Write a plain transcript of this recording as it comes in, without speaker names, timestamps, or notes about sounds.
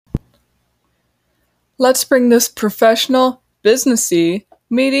Let's bring this professional, businessy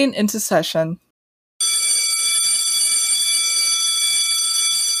meeting into session.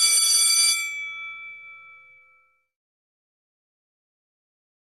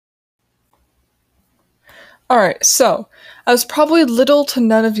 Alright, so, as probably little to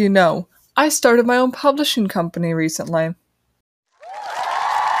none of you know, I started my own publishing company recently.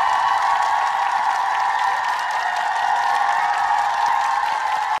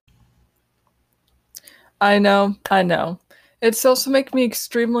 I know. It's also making me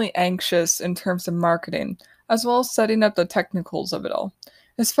extremely anxious in terms of marketing, as well as setting up the technicals of it all,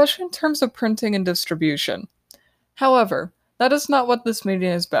 especially in terms of printing and distribution. However, that is not what this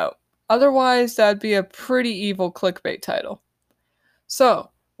meeting is about. Otherwise, that'd be a pretty evil clickbait title. So,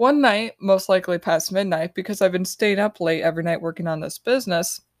 one night, most likely past midnight, because I've been staying up late every night working on this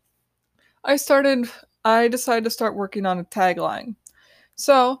business, I decided to start working on a tagline.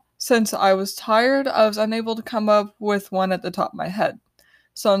 So, since I was tired, I was unable to come up with one at the top of my head.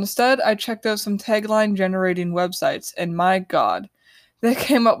 So instead, I checked out some tagline generating websites, and my god, they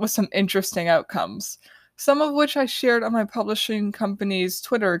came up with some interesting outcomes. Some of which I shared on my publishing company's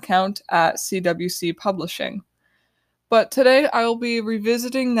Twitter account at CWC Publishing. But today I will be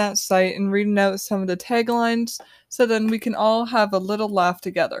revisiting that site and reading out some of the taglines so then we can all have a little laugh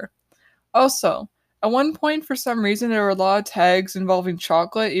together. Also, at one point, for some reason, there were a lot of tags involving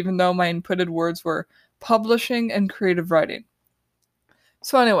chocolate, even though my inputted words were publishing and creative writing.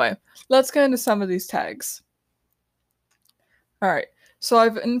 So anyway, let's get into some of these tags. Alright, so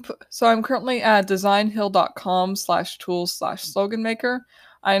I'm currently at designhill.com/tools/sloganmaker.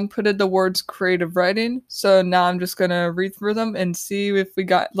 I inputted the words creative writing, so now I'm just gonna read through them and see if we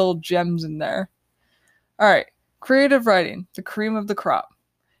got little gems in there. Alright, creative writing, the cream of the crop.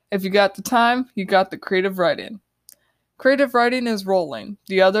 If you got the time, you got the creative writing. Creative writing is rolling.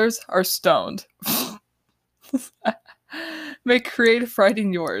 The others are stoned. Make creative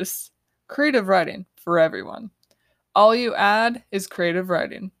writing yours. Creative writing for everyone. All you add is creative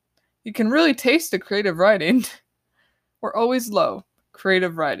writing. You can really taste the creative writing. We're always low.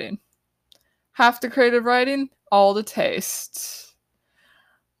 Creative writing. Half the creative writing, all the taste.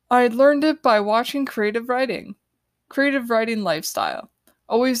 I learned it by watching creative writing. Creative writing lifestyle.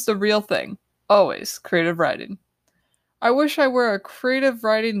 Always the real thing. Always creative writing. I wish I were a creative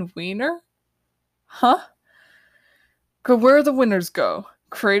writing wiener? Huh? Go where the winners go.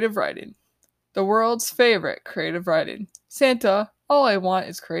 Creative writing. The world's favorite creative writing. Santa, all I want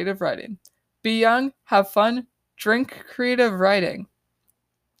is creative writing. Be young, have fun, drink creative writing.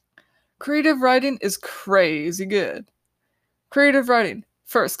 Creative writing is crazy good. Creative writing,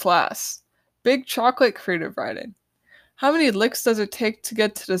 first class. Big chocolate creative writing. How many licks does it take to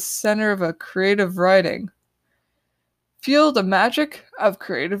get to the center of a creative writing? Feel the magic of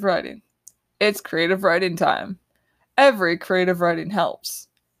creative writing. It's creative writing time. Every creative writing helps.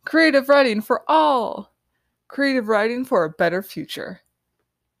 Creative writing for all. Creative writing for a better future.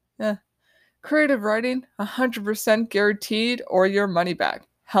 Creative writing, 100% guaranteed or your money back.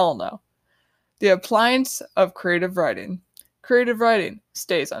 Hell no. The appliance of creative writing. Creative writing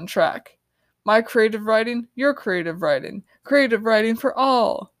stays on track. My creative writing, your creative writing. Creative writing for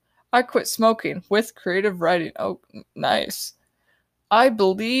all. I quit smoking with creative writing. Oh, nice. I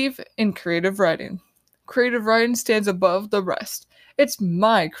believe in creative writing. Creative writing stands above the rest. It's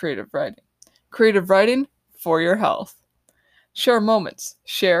my creative writing. Creative writing for your health. Share moments.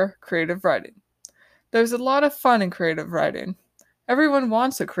 Share creative writing. There's a lot of fun in creative writing. Everyone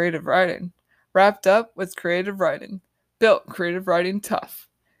wants a creative writing. Wrapped up with creative writing. Built creative writing tough.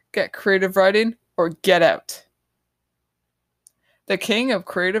 Get creative writing or get out. The king of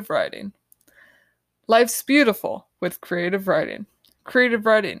creative writing. Life's beautiful with creative writing. Creative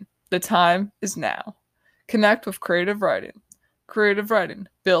writing. The time is now. Connect with creative writing. Creative writing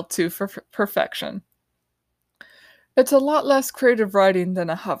built to perfection. It's a lot less creative writing than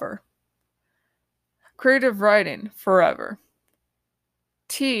a hover. Creative writing forever.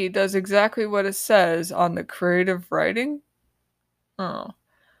 T does exactly what it says on the creative writing. Oh.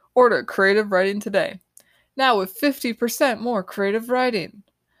 Order creative writing today. Now with 50% more creative writing.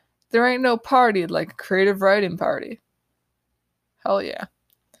 There ain't no party like a creative writing party. Hell yeah.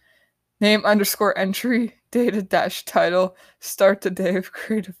 Name _ entry, data dash title, start the day of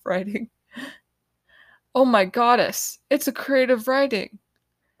creative writing. Oh my goddess, it's a creative writing.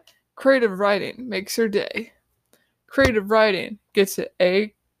 Creative writing makes your day. Creative writing gets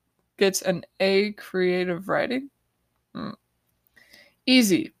an A creative writing.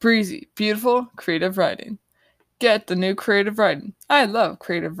 Easy, breezy, beautiful, creative writing. Get the new creative writing. I love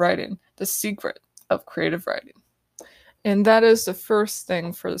creative writing. The secret of creative writing. And that is the first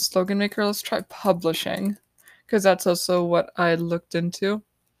thing for the slogan maker. Let's try publishing, because that's also what I looked into.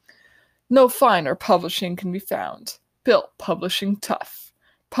 No finer publishing can be found. Built publishing tough.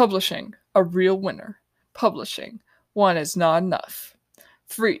 Publishing a real winner. Publishing one is not enough.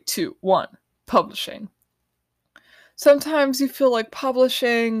 3, 2, 1. Publishing. Sometimes you feel like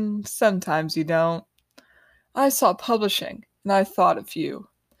publishing, sometimes you don't. I saw publishing and I thought of you.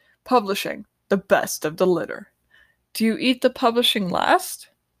 Publishing, the best of the litter. Do you eat the publishing last?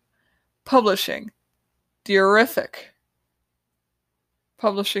 Publishing, diorific.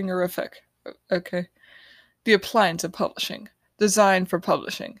 Publishing horrific. Okay. The appliance of publishing. Designed for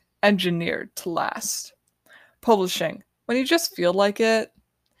publishing. Engineered to last. Publishing, when you just feel like it.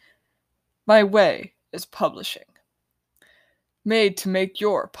 My way is publishing. Made to make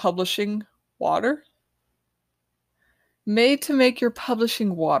your publishing water? Made to make your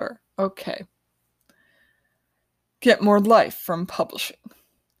publishing water. Okay. Get more life from publishing.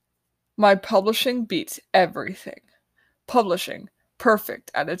 My publishing beats everything. Publishing,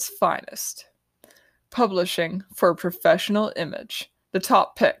 perfect at its finest. Publishing for a professional image. The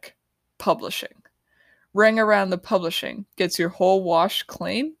top pick. Publishing. Ring around the publishing gets your whole wash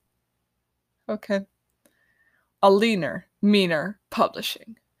clean? Okay. A leaner, meaner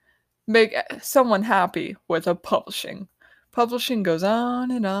publishing. Make someone happy with a publishing. Publishing goes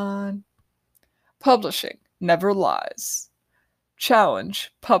on and on. Publishing never lies.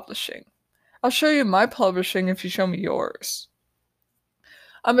 Challenge publishing. I'll show you my publishing if you show me yours.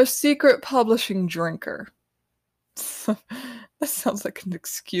 I'm a secret publishing drinker. That sounds like an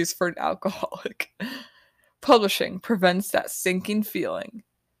excuse for an alcoholic. Publishing prevents that sinking feeling.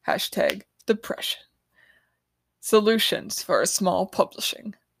 Hashtag depression. Solutions for a small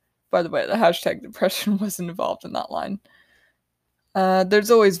publishing. By the way, the hashtag depression wasn't involved in that line.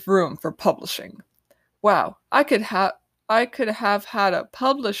 There's always room for publishing. Wow, I could have had a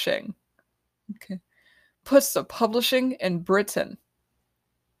publishing. Okay. Puts the publishing in Britain.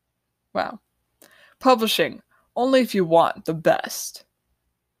 Wow. Publishing, only if you want the best.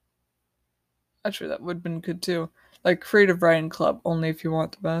 Actually, that would have been good too. Like Creative Writing Club, only if you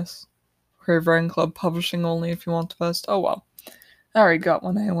want the best. Creative Writing Club, publishing only if you want the best. Oh well. I already got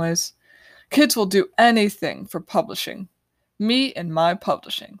one anyways. Kids will do anything for publishing. Me and my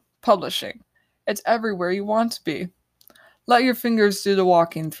publishing. Publishing. It's everywhere you want to be. Let your fingers do the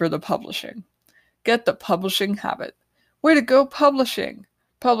walking through the publishing. Get the publishing habit. Way to go, publishing!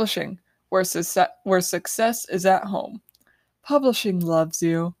 Publishing, where success is at home. Publishing loves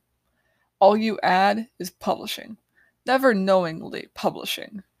you. All you add is publishing. Never knowingly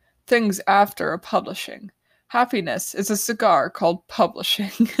publishing. Things after a publishing. Happiness is a cigar called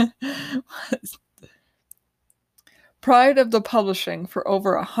publishing. Pride of the publishing for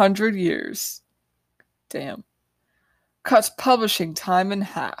over 100 years. Damn. Cuts publishing time in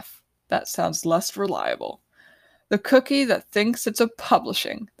half. That sounds less reliable. The cookie that thinks it's a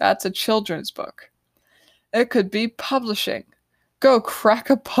publishing. That's a children's book. It could be publishing. Go crack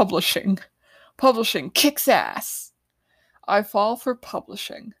a publishing. Publishing kicks ass. I fall for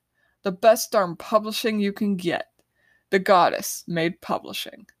publishing. The best darn publishing you can get. The goddess made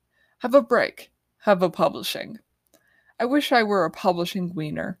publishing. Have a break. Have a publishing. I wish I were a publishing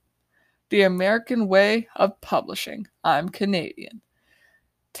wiener. The American way of publishing. I'm Canadian.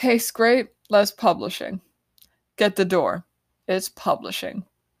 Tastes great, less publishing. Get the door. It's publishing.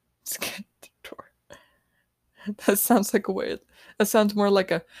 Let's get the door. That sounds like a way. That sounds more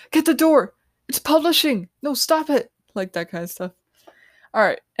like a get the door. It's publishing. No, stop it. Like that kind of stuff.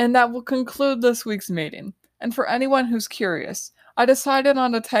 Alright, and that will conclude this week's meeting. And for anyone who's curious, I decided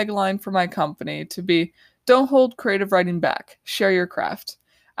on a tagline for my company to be don't hold creative writing back, share your craft.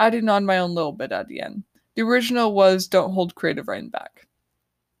 Adding on my own little bit at the end. The original was don't hold creative writing back.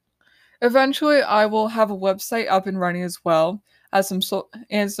 Eventually, I will have a website up and running as well as some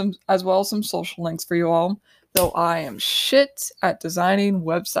social links for you all. Though I am shit at designing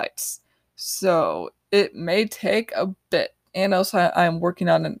websites, so it may take a bit. And also, I am working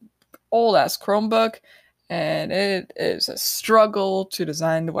on an old ass Chromebook, and it is a struggle to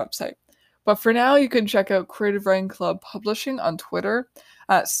design the website. But for now, you can check out Creative Writing Club Publishing on Twitter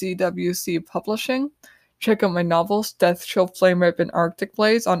at CWC Publishing. Check out my novels, Death Chill, Flame Rip, and Arctic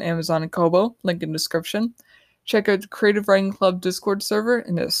Blaze on Amazon and Kobo, link in description. Check out the Creative Writing Club Discord server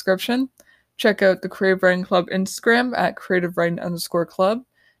in the description. Check out the Creative Writing Club Instagram at creativewriting_club.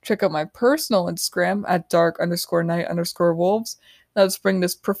 Check out my personal Instagram at dark_night_wolves. Let's bring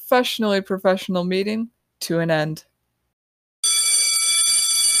this professional meeting to an end.